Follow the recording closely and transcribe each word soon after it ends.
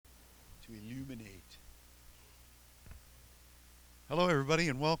Hello, everybody,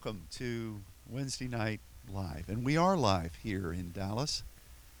 and welcome to Wednesday Night Live. And we are live here in Dallas,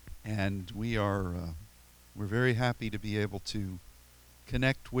 and we're very happy to be able to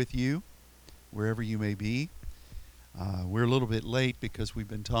connect with you wherever you may be. We're a little bit late because we've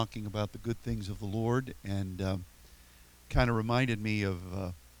been talking about the good things of the Lord, and kind of reminded me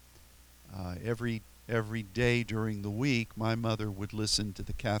of every day during the week, my mother would listen to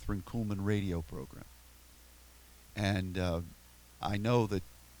the Catherine Kuhlman radio program, and I know that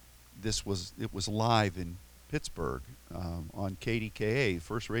it was live in Pittsburgh on KDKA,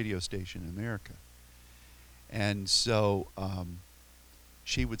 first radio station in America. And so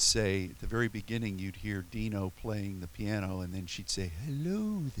she would say at the very beginning, you'd hear Dino playing the piano, and then she'd say,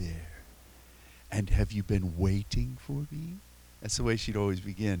 "Hello there, and have you been waiting for me?" That's the way she'd always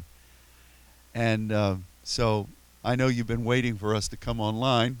begin. And so I know you've been waiting for us to come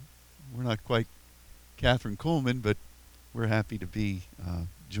online. We're not quite Catherine Kuhlman, but we're happy to be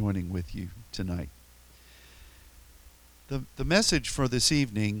joining with you tonight. The message for this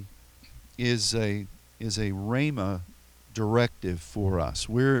evening is a Rhema directive for us.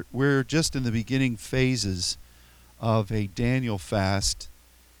 We're just in the beginning phases of a Daniel fast,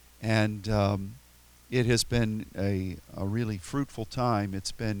 and it has been a really fruitful time.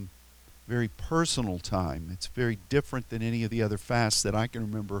 It's been very personal time. It's very different than any of the other fasts that I can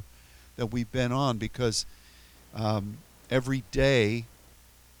remember that we've been on, because every day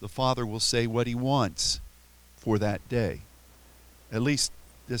the Father will say what he wants for that day. At least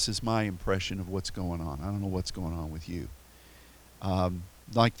this is my impression of what's going on. I don't know what's going on with you.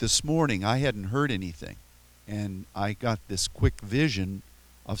 Like this morning, I hadn't heard anything, and I got this quick vision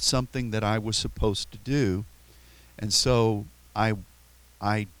of something that I was supposed to do, and so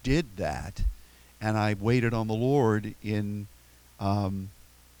I did that, and I waited on the Lord in,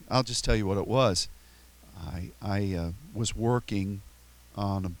 I'll just tell you what it was. I was working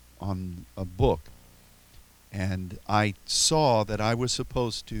on a book, and I saw that I was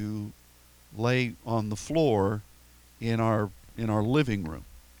supposed to lay on the floor in our living room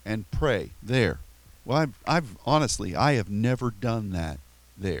and pray there. Well, I've honestly, I have never done that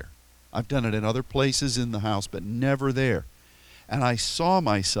there. I've done it in other places in the house, but never there. And I saw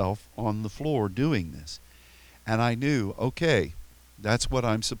myself on the floor doing this, and I knew, okay, that's what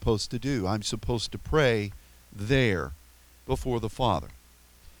I'm supposed to do. I'm supposed to pray there before the Father.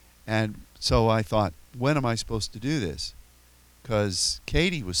 And so I thought, when am I supposed to do this? Because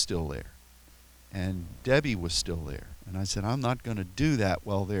Katie was still there, and Debbie was still there. And I said, I'm not going to do that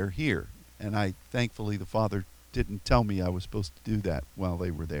while they're here. And thankfully, the Father didn't tell me I was supposed to do that while they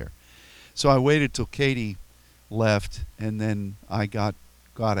were there. So I waited till Katie left, and then I got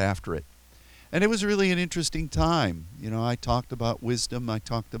after it. And it was really an interesting time. I talked about wisdom. I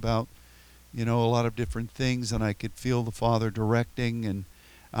talked about, a lot of different things, and I could feel the Father directing, and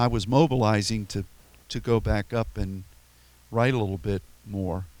I was mobilizing to go back up and write a little bit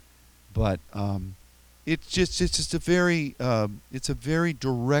more. But it's just a very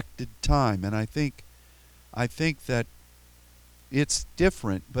directed time, and I think that it's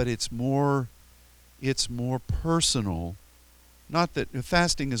different, but it's more personal. Not that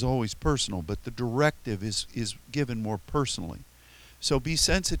fasting is always personal, but the directive is given more personally. So be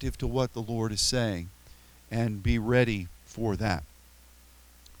sensitive to what the Lord is saying and be ready for that.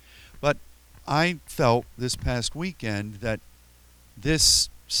 But I felt this past weekend that this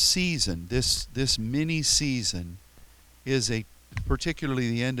season, this mini season, is particularly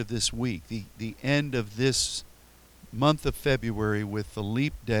the end of this week, the end of this month of February with the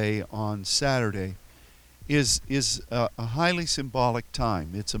leap day on Saturday, is a highly symbolic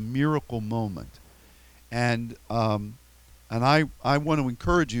time. It's a miracle moment. And I want to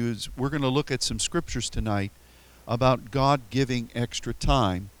encourage you, as we're going to look at some scriptures tonight about God giving extra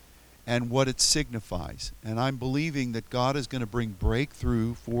time and what it signifies. And I'm believing that God is going to bring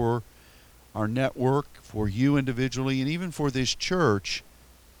breakthrough for our network, for you individually, and even for this church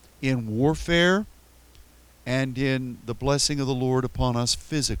in warfare and in the blessing of the Lord upon us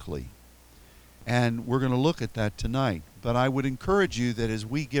physically. And we're going to look at that tonight. But I would encourage you that as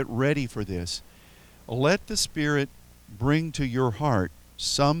we get ready for this, let the Spirit bring to your heart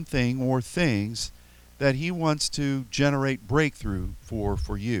something or things that he wants to generate breakthrough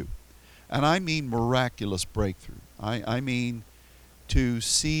for you. And I mean miraculous breakthrough. I mean to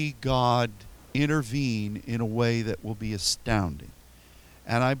see God intervene in a way that will be astounding.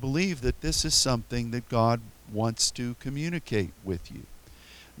 And I believe that this is something that God wants to communicate with you.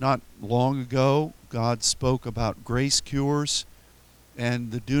 Not long ago, God spoke about grace cures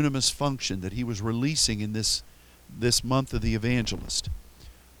and the dunamis function that he was releasing in this month of the evangelist.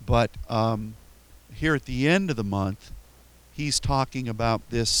 But here at the end of the month, he's talking about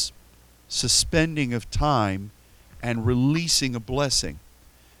this suspending of time and releasing a blessing.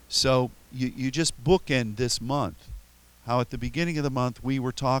 So you just bookend this month. How at the beginning of the month we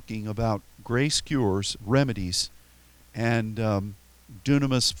were talking about grace cures, remedies, and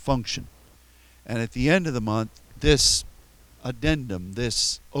dunamis function. And at the end of the month, this addendum,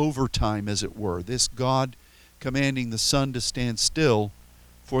 this overtime, as it were, this God commanding the sun to stand still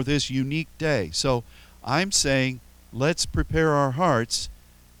for this unique day. So I'm saying let's prepare our hearts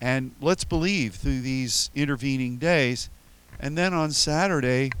and let's believe through these intervening days. And then on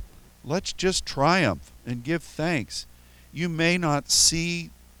Saturday, let's just triumph and give thanks. You may not see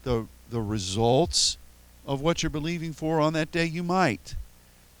the results of what you're believing for on that day. You might.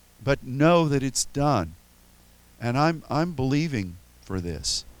 But know that it's done. And I'm believing for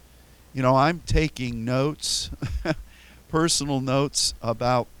this. You know, I'm taking notes, personal notes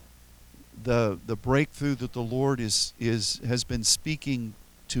about the breakthrough that the Lord has been speaking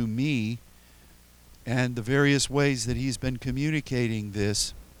to me, and the various ways that he's been communicating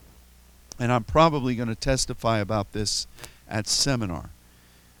this. And I'm probably going to testify about this at seminar.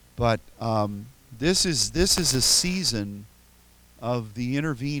 But this is a season of the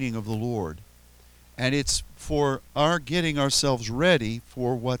intervening of the Lord. And it's for our getting ourselves ready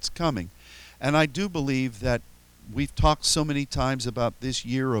for what's coming. And I do believe that we've talked so many times about this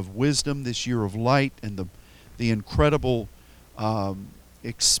year of wisdom, this year of light, and the incredible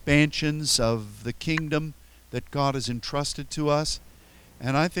expansions of the kingdom that God has entrusted to us.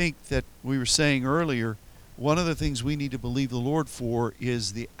 And I think that we were saying earlier, one of the things we need to believe the Lord for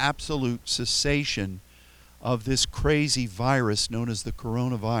is the absolute cessation of this crazy virus known as the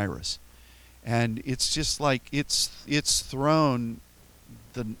coronavirus. And it's just like it's thrown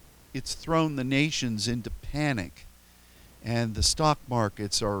the nations into panic, and the stock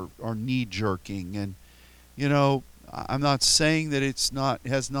markets are knee-jerking. And you know, I'm not saying that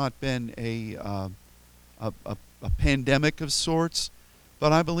has not been a pandemic of sorts,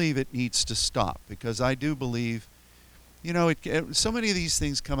 but I believe it needs to stop, because I do believe, you know, so many of these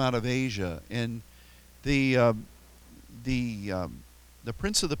things come out of Asia, and the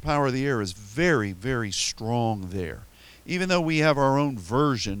prince of the power of the air is very, very strong there. Even though we have our own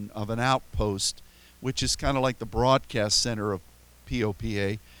version of an outpost, which is kind of like the broadcast center of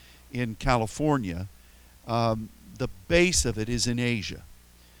POPA in California, the base of it is in Asia.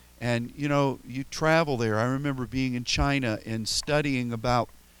 And, you know, you travel there. I remember being in China and studying about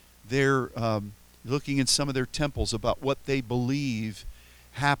their, looking in some of their temples about what they believe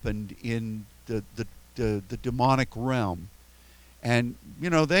happened in the demonic realm. And, you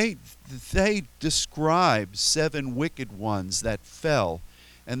know, they describe 7 wicked ones that fell,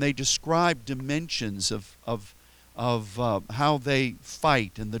 and they describe dimensions of how they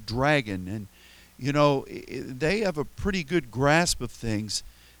fight, and the dragon. And, you know, they have a pretty good grasp of things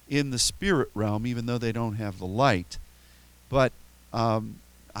in the spirit realm, even though they don't have the light. But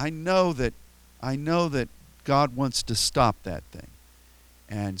I know that God wants to stop that thing.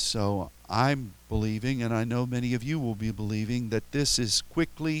 And so I'm believing, and I know many of you will be believing, that this is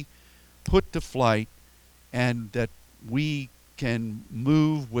quickly put to flight, and that we can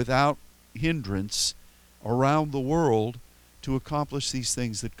move without hindrance around the world to accomplish these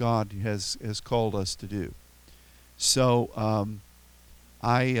things that God has called us to do. So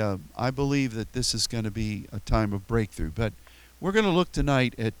I believe that this is going to be a time of breakthrough. But we're going to look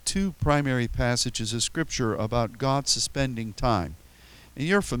tonight at 2 primary passages of Scripture about God suspending time. And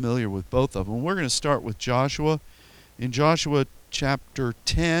you're familiar with both of them. We're going to start with Joshua. In Joshua chapter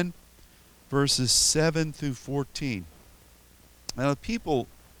 10, verses 7 through 14. Now the people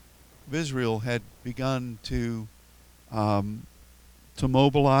of Israel had begun to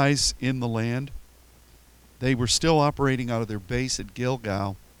mobilize in the land. They were still operating out of their base at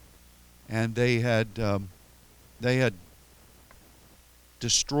Gilgal, and they had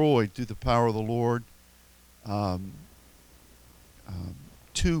destroyed, through the power of the Lord,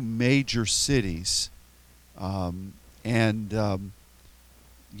 2 major cities. You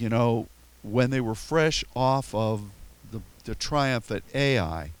know, when they were fresh off of the triumph at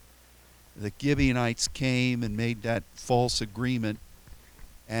Ai, the Gibeonites came and made that false agreement,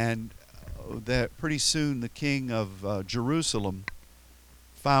 and that pretty soon the king of Jerusalem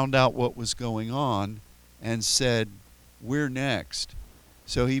found out what was going on and said, "We're next."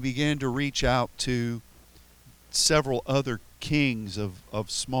 So he began to reach out to several other kings of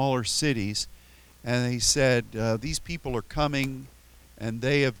smaller cities, and he said, these people are coming, and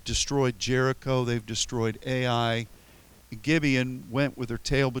they have destroyed Jericho, they've destroyed Ai. Gibeon went with their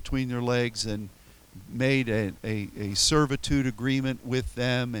tail between their legs and made a servitude agreement with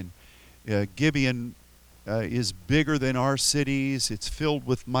them, and Gibeon is bigger than our cities. It's filled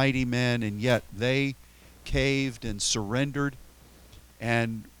with mighty men, and yet they caved and surrendered,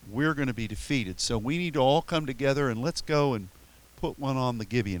 and we're going to be defeated. So we need to all come together, and let's go and put one on the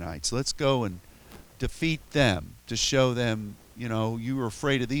Gibeonites. Let's go and defeat them to show them, you were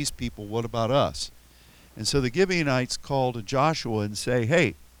afraid of these people. What about us? And so the Gibeonites call to Joshua and say,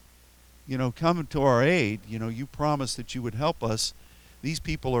 hey, come to our aid. You promised that you would help us. These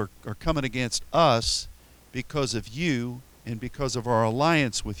people are coming against us because of you and because of our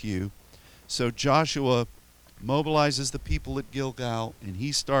alliance with you. So Joshua mobilizes the people at Gilgal, and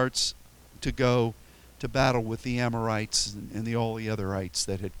he starts to go to battle with the Amorites and all the otherites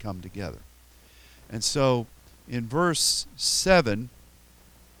that had come together. And so in verse 7,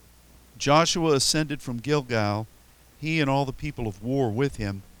 Joshua ascended from Gilgal, he and all the people of war with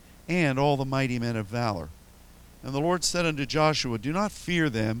him, and all the mighty men of valor. And the Lord said unto Joshua, do not fear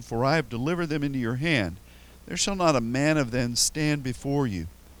them, for I have delivered them into your hand. There shall not a man of them stand before you.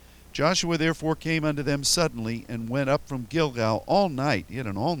 Joshua therefore came unto them suddenly, and went up from Gilgal all night. He had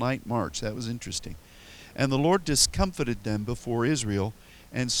an all-night march. That was interesting. And the Lord discomfited them before Israel,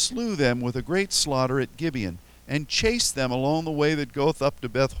 and slew them with a great slaughter at Gibeon, and chased them along the way that goeth up to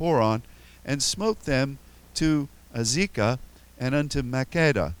Beth-horon, and smote them to Azekah, and unto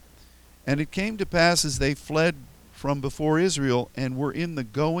Makkedah. And it came to pass, as they fled from before Israel, and were in the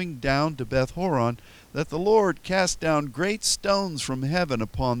going down to Beth-horon, that the Lord cast down great stones from heaven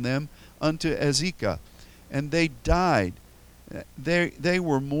upon them unto Azekah, and they died. They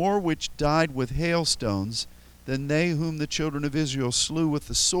were more which died with hailstones than they whom the children of Israel slew with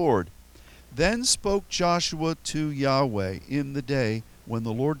the sword. Then spoke Joshua to Yahweh in the day when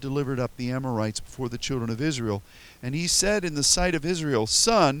the Lord delivered up the Amorites before the children of Israel. And he said in the sight of Israel,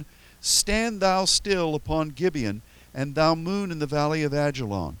 Sun, stand thou still upon Gibeon, and thou moon in the valley of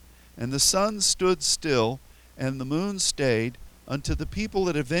Ajalon. And the sun stood still, and the moon stayed, unto the people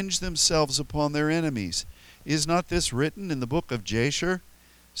that avenged themselves upon their enemies. Is not this written in the book of Jasher?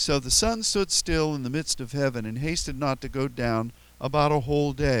 So the sun stood still in the midst of heaven, and hasted not to go down about a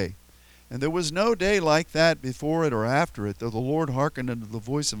whole day. And there was no day like that before it or after it, though the Lord hearkened unto the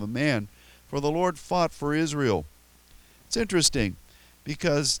voice of a man, for the Lord fought for Israel. It's interesting,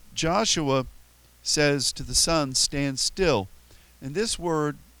 because Joshua says to the sun, stand still. And this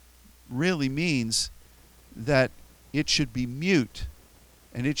word really means that it should be mute,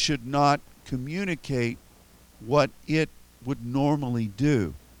 and it should not communicate what it would normally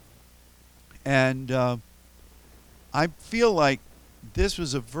do. And I feel like this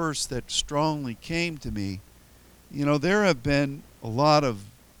was a verse that strongly came to me. There have been a lot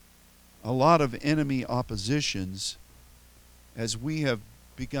of enemy oppositions as we have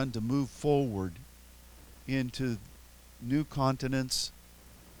begun to move forward into new continents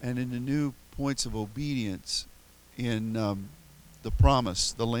and into new points of obedience in the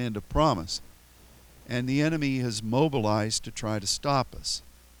promise, the land of promise. And the enemy has mobilized to try to stop us.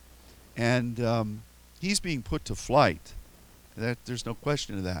 And he's being put to flight. There's no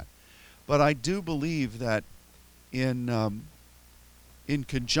question of that. But I do believe that in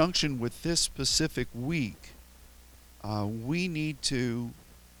conjunction with this specific week, we need to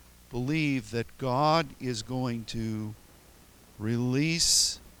believe that God is going to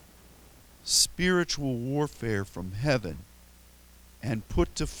release spiritual warfare from heaven and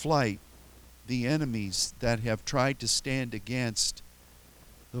put to flight the enemies that have tried to stand against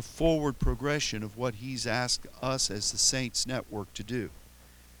the forward progression of what he's asked us as the Saints Network to do.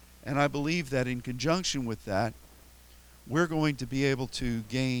 And I believe that in conjunction with that, we're going to be able to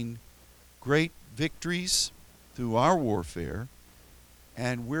gain great victories through our warfare,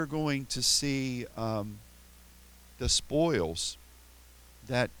 and we're going to see the spoils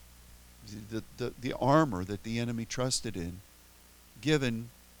that the armor that the enemy trusted in given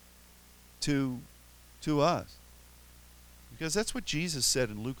to us. Because that's what Jesus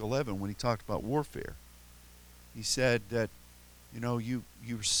said in Luke 11 when he talked about warfare. He said that,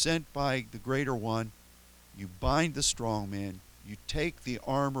 you're sent by the greater one, you bind the strong man, you take the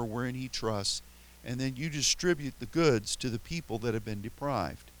armor wherein he trusts, and then you distribute the goods to the people that have been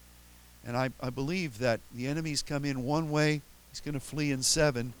deprived. And I believe that the enemy's come in one way, he's going to flee in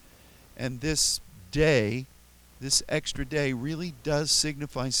seven, and this day, this extra day, really does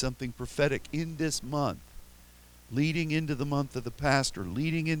signify something prophetic in this month, leading into the month of the pastor,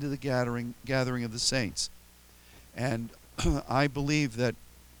 leading into the gathering of the saints. And I believe that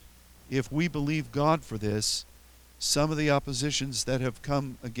if we believe God for this, some of the oppositions that have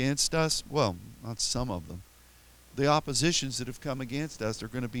come against us, well, not some of them, the oppositions that have come against us are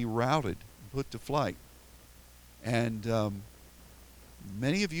going to be routed and put to flight. And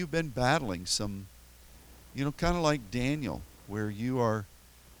many of you have been battling some kind of like Daniel, where you are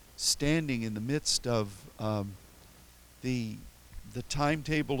standing in the midst of the the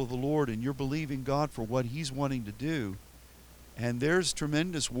timetable of the Lord, and you're believing God for what He's wanting to do, and there's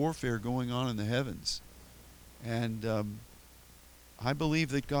tremendous warfare going on in the heavens, and I believe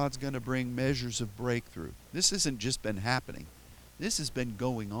that God's going to bring measures of breakthrough. This hasn't just been happening; this has been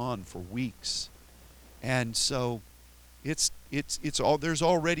going on for weeks, and so it's all there's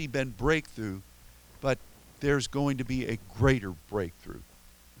already been breakthrough, but there's going to be a greater breakthrough.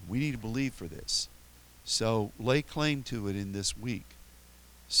 We need to believe for this. So lay claim to it in this week.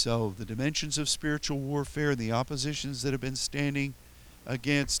 So the dimensions of spiritual warfare and the oppositions that have been standing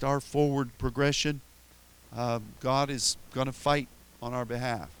against our forward progression, God is going to fight on our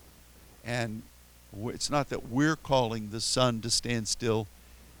behalf. And it's not that we're calling the sun to stand still.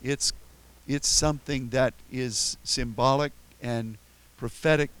 It's something that is symbolic and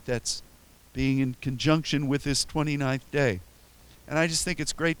prophetic that's being in conjunction with this 29th day. And I just think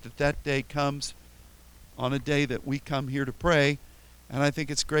it's great that that day comes on a day that we come here to pray. And I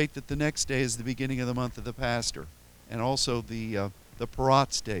think it's great that the next day is the beginning of the month of the pastor, and also the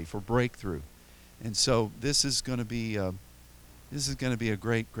Paratz day for breakthrough. And so this is going to be a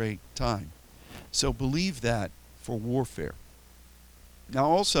great time. So believe that for warfare. Now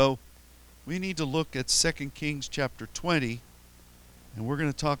also, we need to look at 2 Kings chapter 20, and we're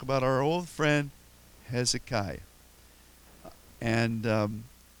going to talk about our old friend Hezekiah. And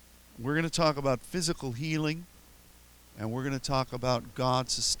we're going to talk about physical healing, and we're going to talk about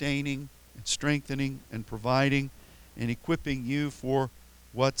God sustaining and strengthening and providing and equipping you for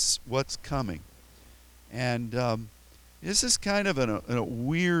what's coming. And this is kind of in a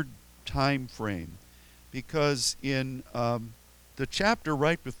weird time frame, because in the chapter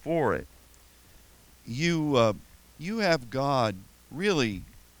right before it, you have God really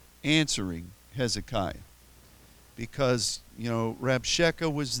answering Hezekiah, because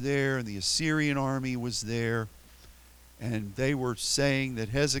Rabshakeh was there and the Assyrian army was there, and they were saying that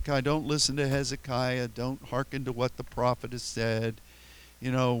Hezekiah, don't listen to Hezekiah, don't hearken to what the prophet has said.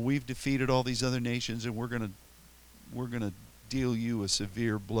 We've defeated all these other nations, and we're gonna deal you a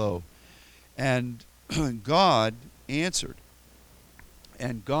severe blow. And God answered,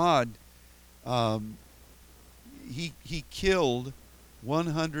 and God he killed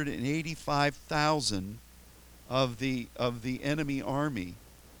 185,000 of the enemy army.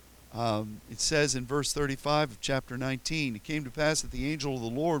 It says in verse 35 of chapter 19, it came to pass that the angel of the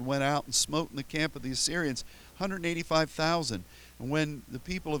Lord went out and smote in the camp of the Assyrians 185,000. And when the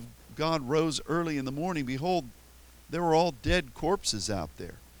people of God rose early in the morning, behold, there were all dead corpses out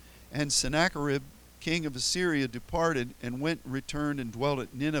there. And Sennacherib, king of Assyria, departed and returned and dwelt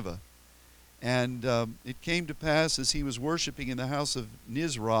at Nineveh. And it came to pass, as he was worshiping in the house of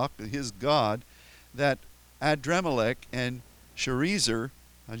Nisroch, his god, that Adremelech and Sharezer,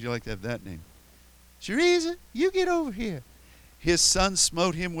 how'd you like to have that name? Sharezer, you get over here. His sons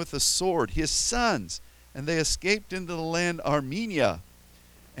smote him with a sword, his sons, and they escaped into the land Armenia.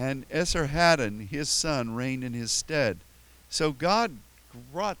 And Esarhaddon, his son, reigned in his stead. So God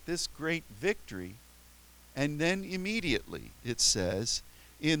brought this great victory, and then immediately, it says,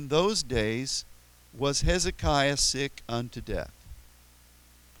 in those days was Hezekiah sick unto death.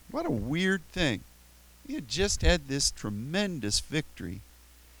 What a weird thing. He had just had this tremendous victory,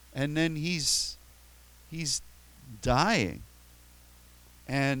 and then he's dying.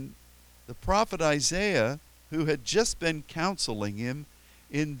 And the prophet Isaiah, who had just been counseling him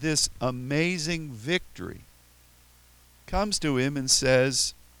in this amazing victory, comes to him and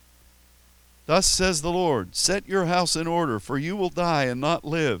says, "Thus says the Lord, set your house in order, for you will die and not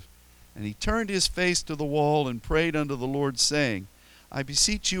live." And he turned his face to the wall and prayed unto the Lord, saying, I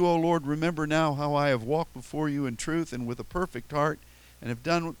beseech you, O Lord, remember now how I have walked before you in truth and with a perfect heart, and have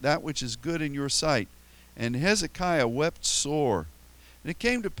done that which is good in your sight. And Hezekiah wept sore. And it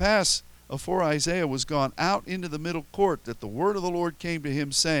came to pass, afore Isaiah was gone out into the middle court, that the word of the Lord came to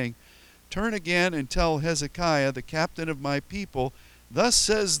him, saying, Turn again and tell Hezekiah, the captain of my people, Thus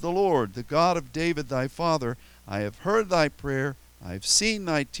says the Lord, the God of David thy father, I have heard thy prayer, I have seen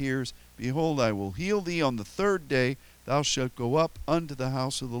thy tears. Behold, I will heal thee on the third day. Thou shalt go up unto the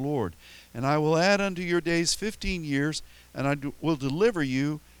house of the Lord. And I will add unto your days 15 years, and I will deliver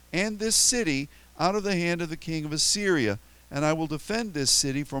you and this city out of the hand of the king of Assyria. And I will defend this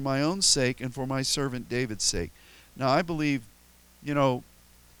city for my own sake and for my servant David's sake. Now I believe,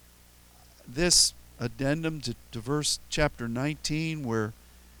 this addendum to verse chapter 19, where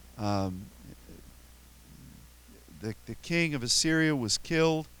the king of Assyria was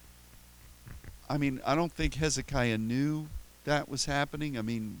killed. I don't think Hezekiah knew that was happening.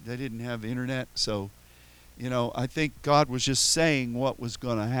 They didn't have internet, so I think God was just saying what was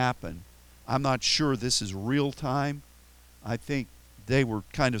going to happen. I'm not sure this is real time. I think they were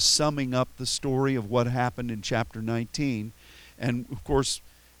kind of summing up the story of what happened in chapter 19. And of course,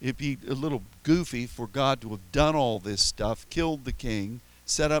 it'd be a little goofy for God to have done all this stuff, killed the king,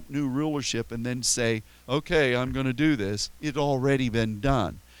 set up new rulership, and then say, okay, I'm going to do this. It'd already been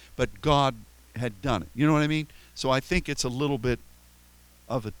done. But God had done it. You know what I mean? So I think it's a little bit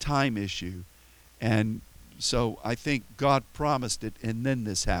of a time issue. And so I think God promised it, and then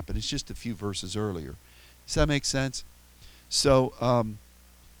this happened. It's just a few verses earlier. Does that make sense? So,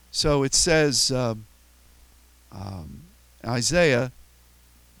 so it says, Isaiah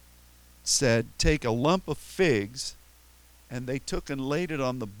said, take a lump of figs, and they took and laid it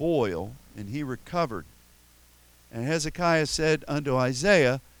on the boil, and he recovered. And Hezekiah said unto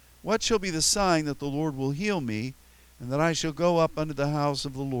Isaiah, what shall be the sign that the Lord will heal me, and that I shall go up unto the house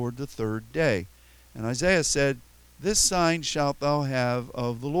of the Lord the third day? And Isaiah said, this sign shalt thou have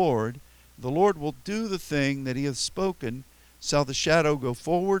of the Lord will do the thing that he hath spoken. Shall the shadow go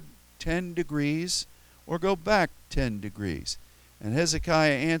forward 10 degrees, or go back 10 degrees? And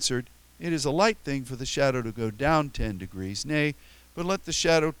Hezekiah answered, it is a light thing for the shadow to go down 10 degrees. Nay, but let the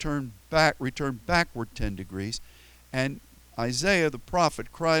shadow return backward 10 degrees. And Isaiah the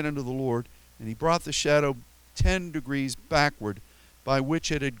prophet cried unto the Lord, and he brought the shadow 10 degrees backward, by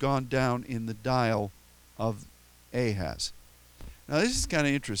which it had gone down in the dial of Ahaz. Now this is kind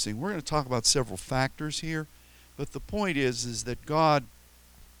of interesting. We're going to talk about several factors here, but the point is that God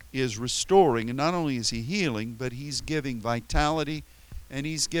is restoring, and not only is he healing, but he's giving vitality, and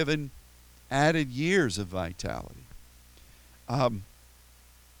he's given added years of vitality.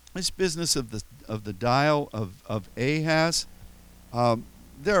 This business of the dial of Ahaz,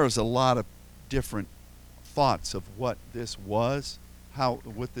 there is a lot of different thoughts of what this was,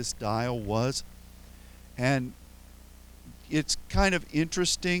 what this dial was, and it's kind of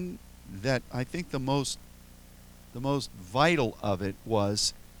interesting that I think the most vital of it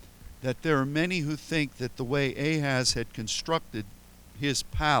was that there are many who think that the way Ahaz had constructed his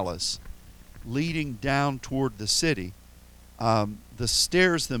palace leading down toward the city, the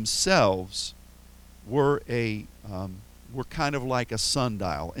stairs themselves were kind of like a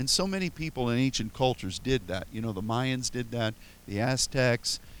sundial. And so many people in ancient cultures did that. The Mayans did that, the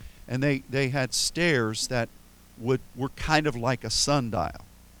Aztecs, and they had stairs that were kind of like a sundial.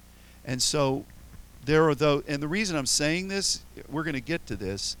 And so there are those, and the reason I'm saying this, we're going to get to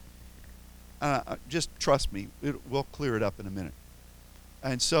this, just trust me, we'll clear it up in a minute.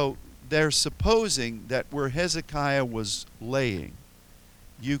 And so they're supposing that where Hezekiah was laying,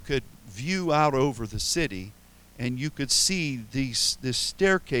 you could view out over the city, and you could see this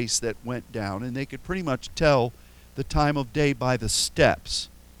staircase that went down, and they could pretty much tell the time of day by the steps.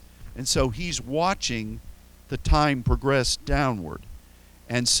 And so he's watching the time progress downward.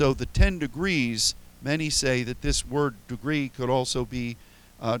 And so the 10 degrees, many say that this word degree could also be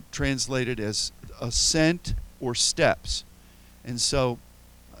translated as ascent or steps. And so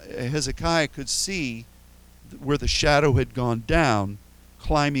Hezekiah could see where the shadow had gone down,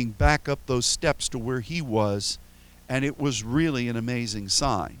 climbing back up those steps to where he was, and it was really an amazing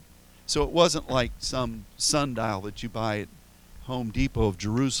sign. So it wasn't like some sundial that you buy at Home Depot of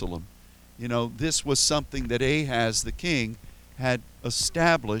Jerusalem. This was something that Ahaz the king had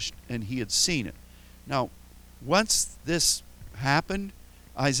established, and he had seen it. Now, once this happened,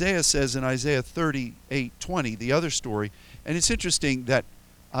 Isaiah says in Isaiah 38:20, the other story, and it's interesting that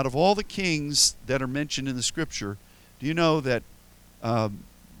out of all the kings that are mentioned in the scripture, do you know that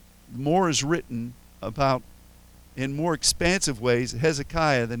more is written about, in more expansive ways,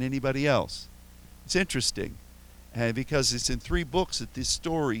 Hezekiah than anybody else? It's interesting, because it's in 3 books that this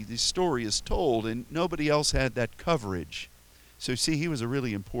story is told, and nobody else had that coverage. So you see, he was a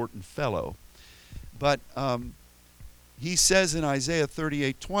really important fellow. But he says in Isaiah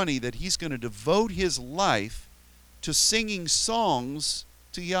 38:20 that he's going to devote his life to singing songs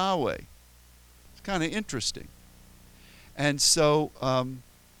to Yahweh. It's kind of interesting. And so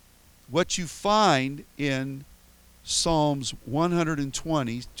what you find in Psalms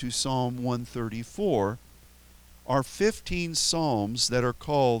 120 to Psalm 134 are 15 psalms that are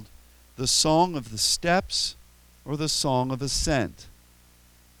called the Song of the Steps or the Song of Ascent.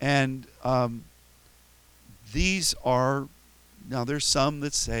 And these are, now there's some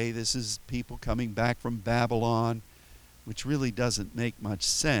that say this is people coming back from Babylon, which really doesn't make much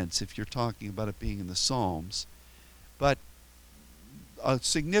sense if you're talking about it being in the Psalms. But a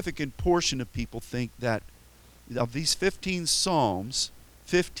significant portion of people think that of these 15 Psalms,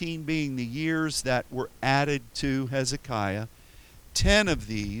 15 being the years that were added to Hezekiah, 10 of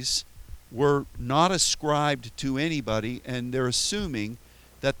these were not ascribed to anybody, and they're assuming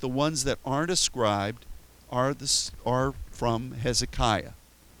that the ones that aren't ascribed are from Hezekiah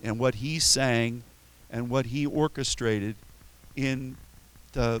and what he sang and what he orchestrated in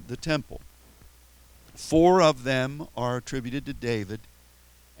the temple. 4 of them are attributed to David,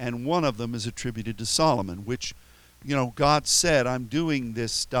 and 1 of them is attributed to Solomon, which, God said, I'm doing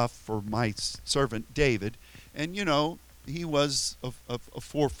this stuff for my servant David. And, he was a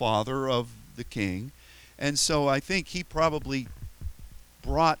forefather of the king. And so I think he probably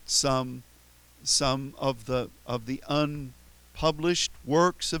brought some of the unpublished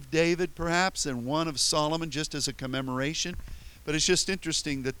works of David, perhaps, and 1 of Solomon, just as a commemoration. But it's just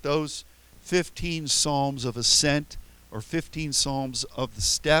interesting that those 15 psalms of ascent, or 15 psalms of the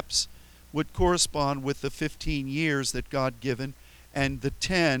steps, would correspond with the 15 years that God given, and the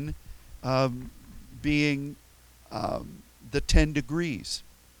 10 being the 10 degrees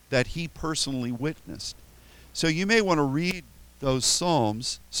that he personally witnessed. So you may want to read those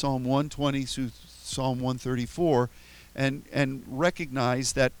psalms, Psalm 120 through Psalm 134, and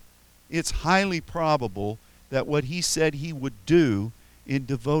recognize that it's highly probable that what he said he would do in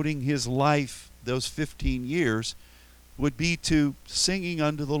devoting his life those 15 years would be to singing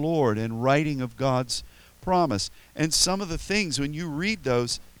unto the Lord and writing of God's promise. And some of the things, when you read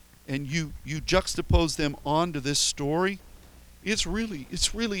those and you juxtapose them onto this story, it's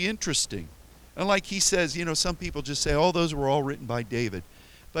really interesting. And like he says, some people just say, oh, those were all written by David.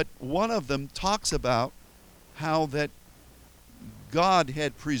 But one of them talks about how that God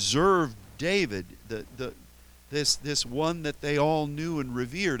had preserved David, this one that they all knew and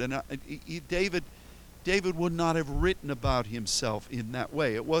revered. And David would not have written about himself in that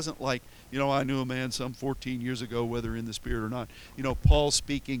way. It wasn't like, I knew a man some 14 years ago, whether in the Spirit or not. Paul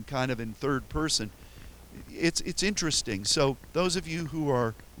speaking kind of in third person. It's interesting. So those of you who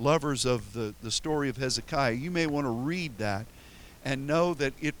are lovers of the story of Hezekiah, you may want to read that and know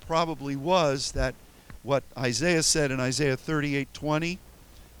that it probably was that what Isaiah said in Isaiah 38:20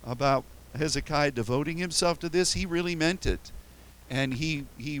 about Hezekiah devoting himself to this, he really meant it. And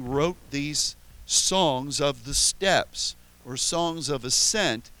he wrote these songs of the steps, or songs of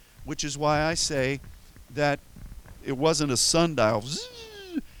ascent, which is why I say that it wasn't a sundial.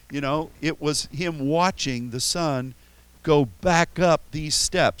 It was him watching the sun go back up these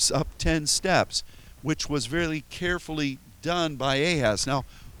steps, up 10 steps, which was very carefully done by Ahaz. Now,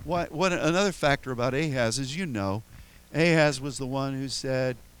 what another factor about Ahaz is, Ahaz was the one who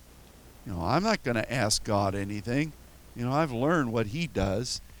said, I'm not going to ask God anything. I've learned what he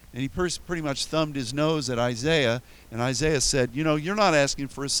does. And he pretty much thumbed his nose at Isaiah, and Isaiah said, you're not asking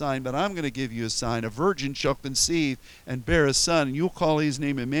for a sign, but I'm going to give you a sign. A virgin shall conceive and bear a son, and you'll call his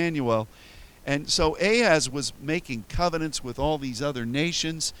name Emmanuel. And so Ahaz was making covenants with all these other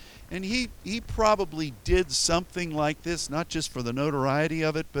nations, and he probably did something like this, not just for the notoriety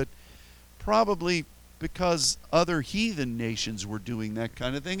of it, but probably because other heathen nations were doing that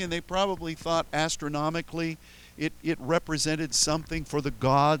kind of thing, and they probably thought astronomically it represented something for the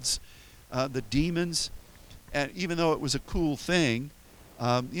gods, the demons. And even though it was a cool thing,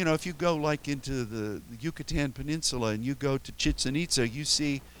 if you go like into the Yucatan Peninsula and you go to Chichen Itza, you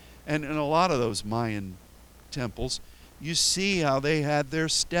see, and in a lot of those Mayan temples, you see how they had their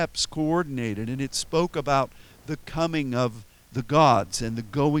steps coordinated, and it spoke about the coming of the gods and the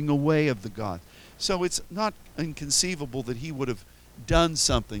going away of the gods. So it's not inconceivable that he would have done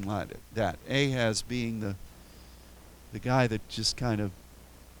something like that. Ahaz being the guy that just kind of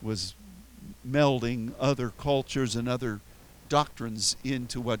was melding other cultures and other doctrines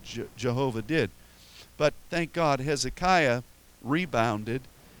into what Jehovah did. But thank God Hezekiah rebounded,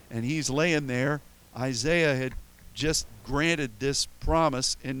 and he's laying there. Isaiah had just granted this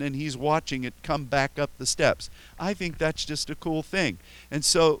promise, and then he's watching it come back up the steps. I think that's just a cool thing. And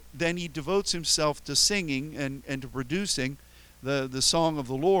so then he devotes himself to singing and to producing the song of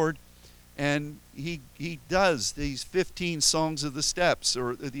the Lord. And he does these 15 songs of the steps,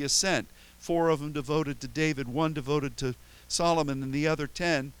 or the ascent. 4 of them devoted to David, 1 devoted to Solomon, and the other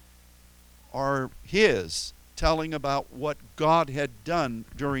 10 are his, telling about what God had done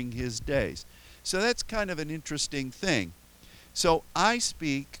during his days. So that's kind of an interesting thing. So I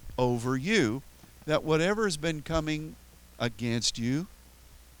speak over you that whatever has been coming against you,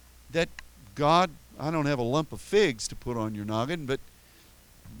 that God, I don't have a lump of figs to put on your noggin, but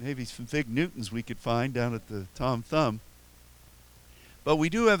maybe some fig Newtons we could find down at the Tom Thumb. But we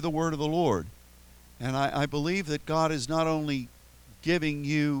do have the word of the Lord. And I believe that God is not only giving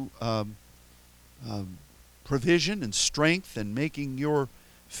you provision and strength and making your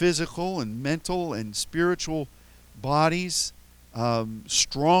physical and mental and spiritual bodies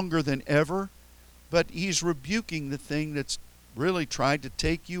stronger than ever, but he's rebuking the thing that's really tried to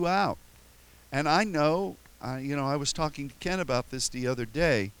take you out. And I know, I was talking to Ken about this the other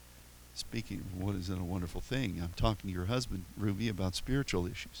day. Speaking of what is it a wonderful thing, I'm talking to your husband, Ruby, about spiritual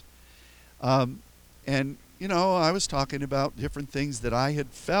issues. And, I was talking about different things that I had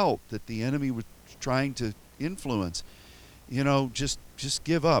felt that the enemy was trying to influence. Just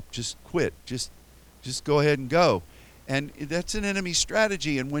give up, just quit, just go ahead and go. And that's an enemy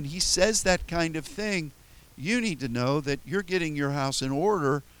strategy. And when he says that kind of thing, you need to know that you're getting your house in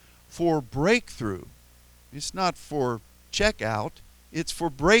order for breakthrough. It's not for checkout, it's for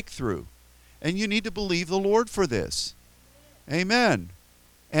breakthrough. And you need to believe the Lord for this. Amen.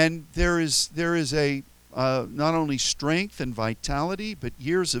 And there is a not only strength and vitality, but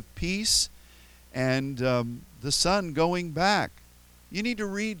years of peace and the sun going back. You need to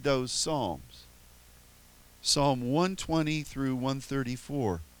read those Psalms. Psalm 120 through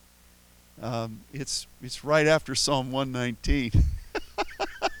 134. It's right after Psalm 119.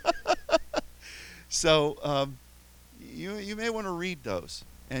 So you may want to read those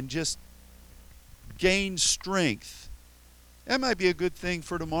and just gain strength. That might be a good thing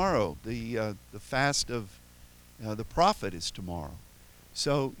for tomorrow. The fast of the prophet is tomorrow.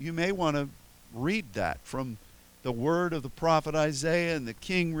 So you may want to read that from the word of the prophet Isaiah and the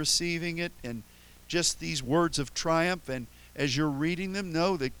king receiving it, and just these words of triumph. And as you're reading them,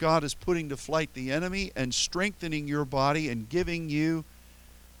 know that God is putting to flight the enemy and strengthening your body and giving you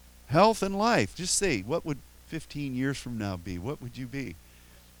health and life. Just see, what would 15 years from now be? What would you be?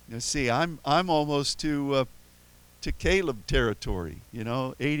 See, I'm almost to Caleb territory,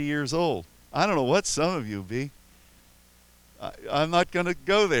 80 years old. I don't know what some of you be. I'm not going to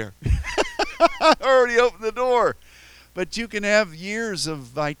go there. I already opened the door. But you can have years of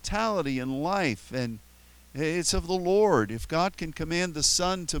vitality and life, and it's of the Lord. If God can command the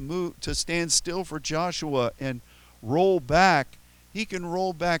sun to stand still for Joshua and roll back, he can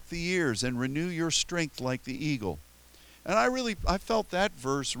roll back the years and renew your strength like the eagle. And I felt that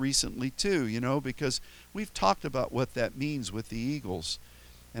verse recently too, because we've talked about what that means with the eagles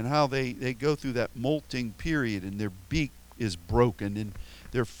and how they go through that molting period and their beak is broken and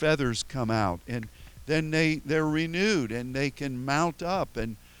their feathers come out, and then they're renewed and they can mount up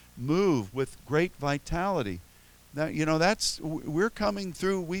and move with great vitality. Now, we're coming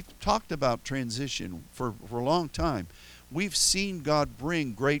through. We've talked about transition for a long time. We've seen God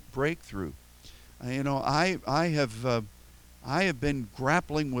bring great breakthrough. I have been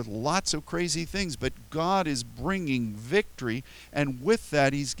grappling with lots of crazy things, but God is bringing victory, and with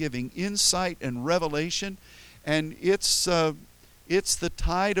that he's giving insight and revelation, and it's the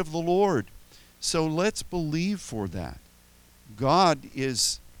tide of the Lord. So let's believe for that. God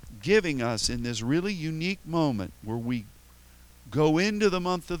is giving us in this really unique moment where we go into the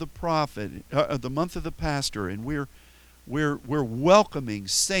month of the prophet, the month of the pastor, and we're welcoming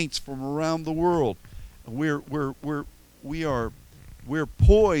saints from around the world. We're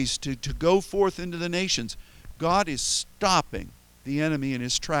poised to go forth into the nations. God is stopping the enemy in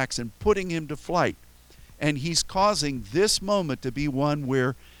his tracks and putting him to flight. And he's causing this moment to be one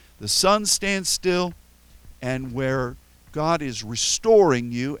where the sun stands still and where God is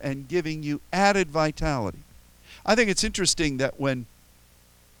restoring you and giving you added vitality. I think it's interesting that when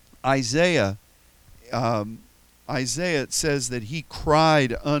Isaiah says that he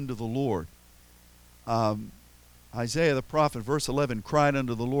cried unto the Lord. Isaiah the prophet, verse 11, cried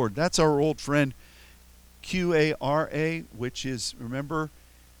unto the Lord. That's our old friend Qara, which is, remember,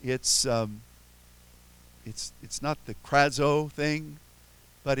 it's not the krazo thing,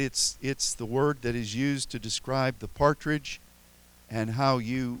 but it's the word that is used to describe the partridge and how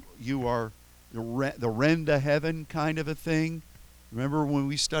you are the wren to heaven kind of a thing. Remember when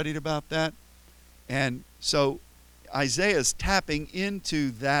we studied about that? And so Isaiah is tapping into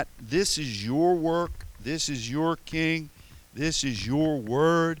that. This is your work. This is your king. This is your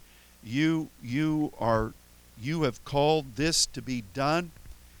word. You have called this to be done.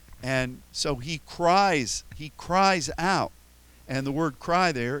 And so he cries out. And the word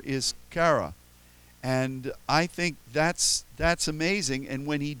cry there is kara. And I think that's amazing. And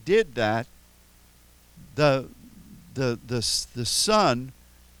when he did that, the sun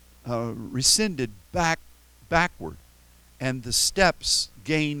rescinded backward, and the steps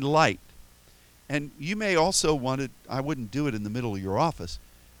gained light. And you may also want it, I wouldn't do it in the middle of your office,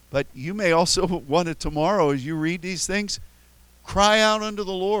 but you may also want it tomorrow as you read these things, cry out unto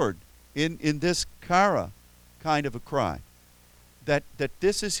the Lord in this kara kind of a cry. That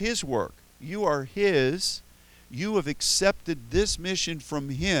this is his work. You are his. You have accepted this mission from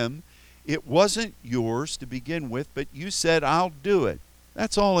him, It wasn't yours to begin with, but you said, I'll do it.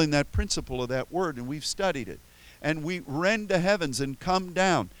 That's all in that principle of that word, and we've studied it. And we rend the heavens and come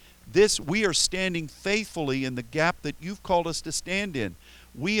down. This, we are standing faithfully in the gap that you've called us to stand in.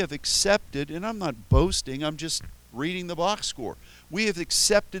 We have accepted, and I'm not boasting, I'm just reading the box score. We have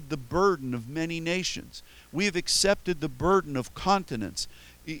accepted the burden of many nations. We have accepted the burden of continents.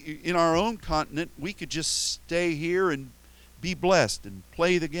 In our own continent, we could just stay here and be blessed and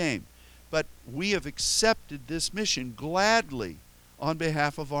play the game. But we have accepted this mission gladly on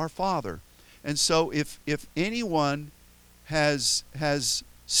behalf of our Father. And so if anyone has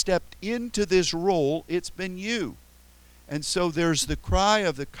stepped into this role, it's been you. And so there's the cry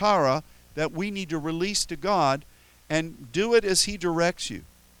of the Kara that we need to release to God and do it as He directs you.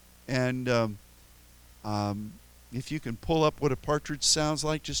 And if you can pull up what a partridge sounds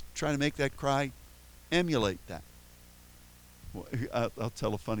like, just try to make that cry, emulate that. Well, I'll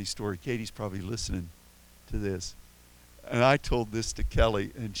tell a funny story. Katie's probably listening to this. And I told this to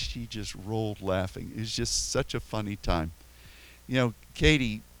Kelly, and she just rolled laughing. It was just such a funny time. You know,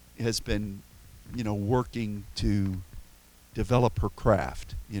 Katie has been, working to develop her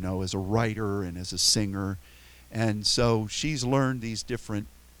craft, as a writer and as a singer. And so she's learned these different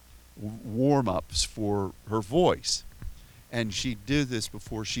warm-ups for her voice. And she'd do this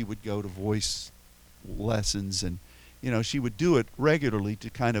before she would go to voice lessons. And, she would do it regularly to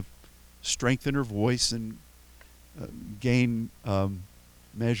kind of strengthen her voice and gain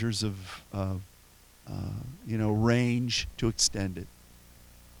measures of, range to extend it.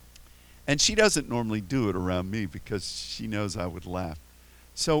 And she doesn't normally do it around me because she knows I would laugh.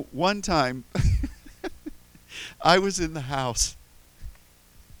 So one time, I was in the house.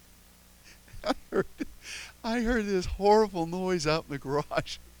 I heard this horrible noise out in the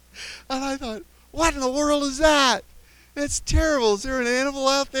garage. And I thought, what in the world is that? It's terrible. Is there an animal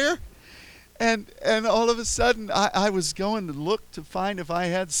out there? And all of a sudden, I was going to look to find if I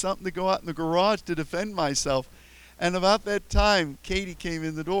had something to go out in the garage to defend myself. And about that time, Katie came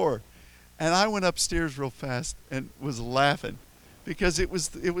in the door. And I went upstairs real fast and was laughing because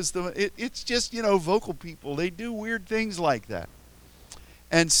it's just, vocal people. They do weird things like that.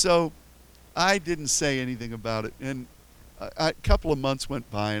 And so I didn't say anything about it. And a couple of months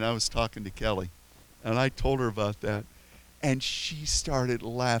went by, and I was talking to Kelly. And I told her about that. And she started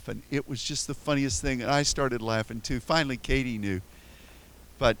laughing. It was just the funniest thing. And I started laughing too. Finally, Katie knew.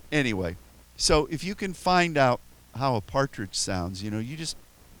 But anyway, so if you can find out how a partridge sounds, you just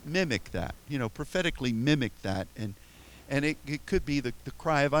mimic that, prophetically mimic that. And it could be the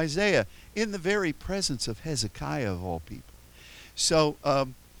cry of Isaiah in the very presence of Hezekiah, of all people. So,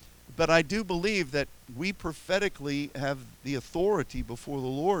 but I do believe that we prophetically have the authority before the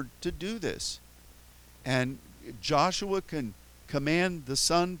Lord to do this. And Joshua can command the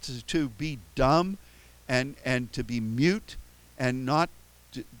sun to be dumb and to be mute and not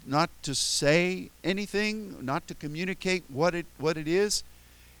to say anything, not to communicate what it is.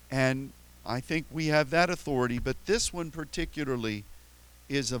 And I think we have that authority, but this one particularly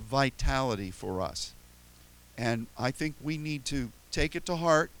is a vitality for us. And I think we need to take it to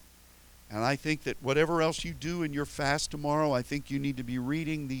heart. And I think that whatever else you do in your fast tomorrow, I think you need to be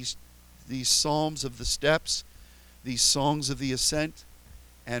reading these Psalms of the Steps, these songs of the ascent,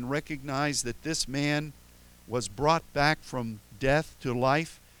 and recognize that this man was brought back from death to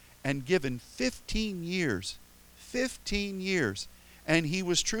life and given 15 years, and he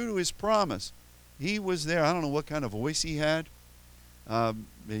was true to his promise. He was there. I don't know what kind of voice he had.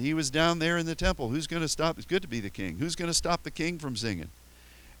 He was down there in the temple. Who's going to stop? It's good to be the king. Who's going to stop the king from singing?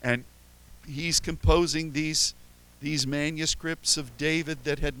 And he's composing these manuscripts of David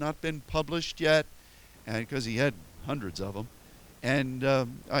that had not been published yet, and because he had hundreds of them. And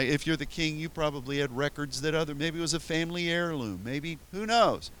if you're the king, you probably had records that maybe it was a family heirloom. Maybe, who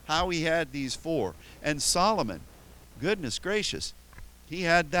knows, how he had these four. And Solomon, goodness gracious, he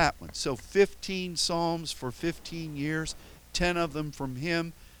had that one. So 15 Psalms for 15 years, 10 of them from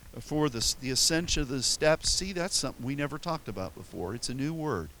him for the ascension of the steps. See, that's something we never talked about before. It's a new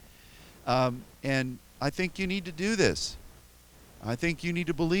word. And I think you need to do this. I think you need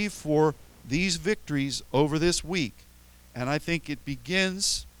to believe for these victories over this week. And I think it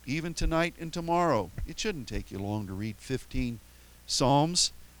begins even tonight and tomorrow. It shouldn't take you long to read 15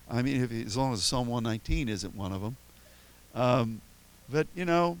 Psalms. I mean, as long as Psalm 119 isn't one of them. But,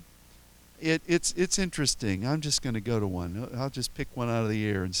 it's interesting. I'm just going to go to one. I'll just pick one out of the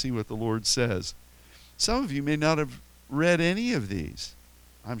air and see what the Lord says. Some of you may not have read any of these.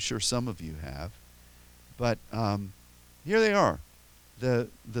 I'm sure some of you have. But here they are. The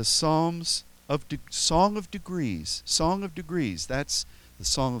Psalms of Song of Degrees. Song of Degrees. That's The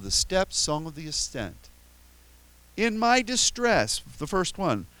song of the steps, song of the ascent. In my distress, the first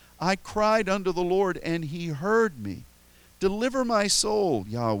one, I cried unto the Lord, and he heard me. Deliver my soul,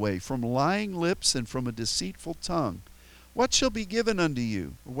 Yahweh, from lying lips and from a deceitful tongue. What shall be given unto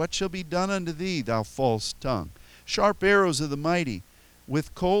you? Or what shall be done unto thee, thou false tongue? Sharp arrows of the mighty,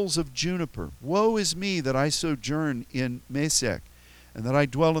 with coals of juniper. Woe is me that I sojourn in Mesech, and that I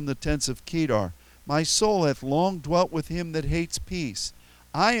dwell in the tents of Kedar. My soul hath long dwelt with him that hates peace.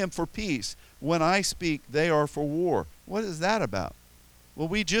 I am for peace. When I speak, they are for war. What is that about? Well,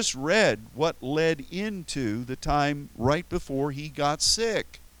 we just read what led into the time right before he got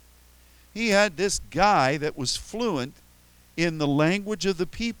sick. He had this guy that was fluent in the language of the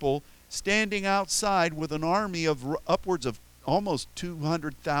people standing outside with an army of upwards of almost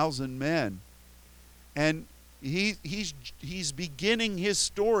 200,000 men. And he's beginning his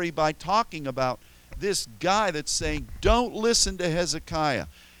story by talking about this guy that's saying, don't listen to Hezekiah.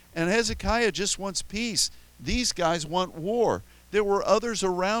 And Hezekiah just wants peace. These guys want war. There were others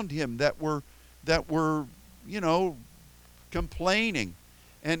around him that were complaining.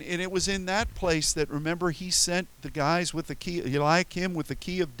 And it was in that place that, remember, he sent the guys with the key, Eliakim with the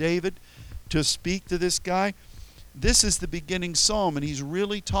key of David, to speak to this guy. This is the beginning psalm, and he's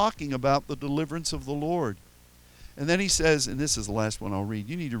really talking about the deliverance of the Lord. And then he says, and this is the last one I'll read.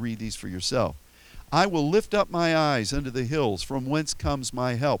 You need to read these for yourself. I will lift up my eyes unto the hills, from whence comes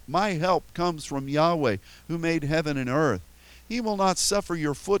my help. My help comes from Yahweh, who made heaven and earth. He will not suffer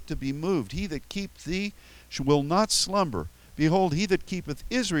your foot to be moved. He that keepeth thee will not slumber. Behold, he that keepeth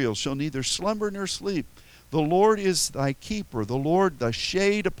Israel shall neither slumber nor sleep. The Lord is thy keeper, the Lord the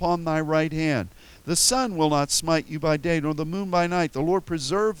shade upon thy right hand. The sun will not smite you by day, nor the moon by night. The Lord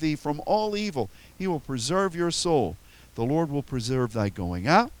preserve thee from all evil. He will preserve your soul. The Lord will preserve thy going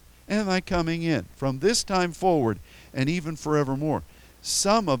out and thy coming in, from this time forward and even forevermore.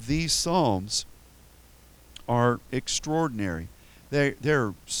 Some of these psalms are extraordinary.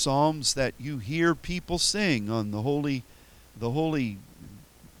 They're psalms that you hear people sing on the holy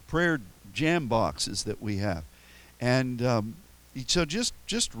prayer jam boxes that we have. And so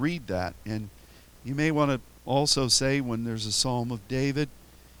just read that. And you may want to also say, when there's a Psalm of David,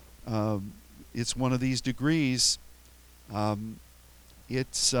 it's one of these degrees.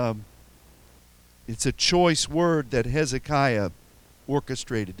 It's a choice word that Hezekiah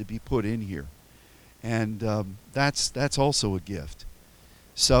orchestrated to be put in here. And that's also a gift.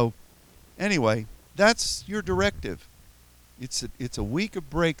 So anyway, that's your directive. It's a week of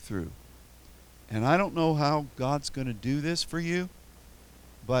breakthrough. And I don't know how God's going to do this for you,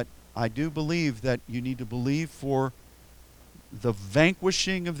 but I do believe that you need to believe for the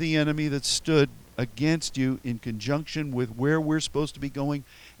vanquishing of the enemy that stood against you in conjunction with where we're supposed to be going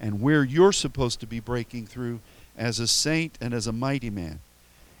and where you're supposed to be breaking through as a saint and as a mighty man.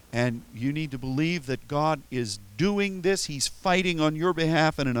 And you need to believe that God is doing this. He's fighting on your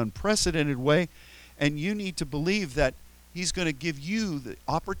behalf in an unprecedented way. And you need to believe that He's going to give you the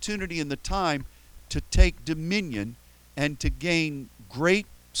opportunity and the time to take dominion and to gain great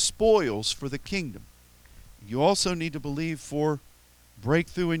spoils for the kingdom. You also need to believe for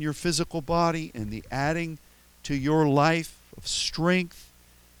breakthrough in your physical body and the adding to your life of strength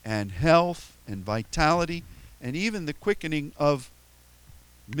and health and vitality, and even the quickening of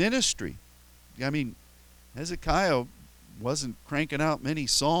ministry. I mean, Hezekiah wasn't cranking out many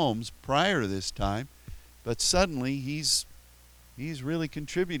psalms prior to this time, but suddenly he's really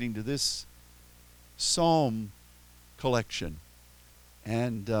contributing to this psalm collection.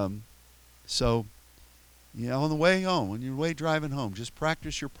 And so, on the way home, on your way driving home, just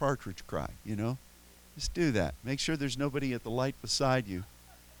practice your partridge cry, Just do that. Make sure there's nobody at the light beside you.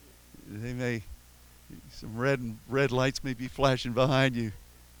 Some red lights may be flashing behind you.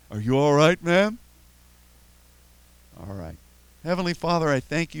 Are you all right, ma'am? All right. Heavenly Father, I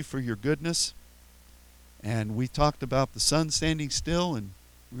thank you for your goodness. And we talked about the sun standing still, and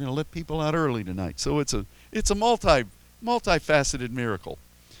we're going to let people out early tonight. So it's a multifaceted miracle.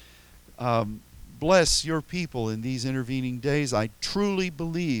 Bless your people in these intervening days. I truly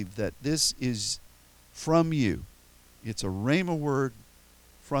believe that this is from you. It's a rhema word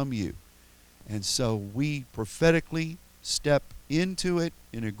from you. And so we prophetically step into it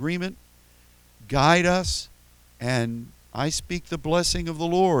in agreement. Guide us, and I speak the blessing of the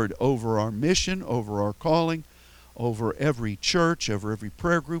Lord over our mission, over our calling, over every church, over every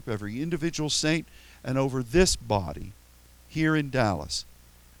prayer group, every individual saint, and over this body here in Dallas.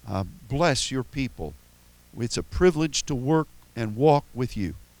 Bless your people. It's a privilege to work and walk with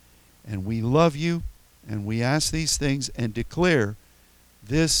you. And we love you, and we ask these things and declare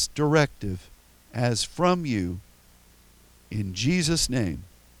this directive as from you In Jesus' name,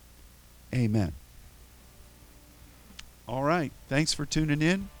 amen. All right. Thanks for tuning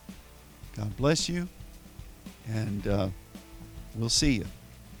in. God bless you. And we'll see you.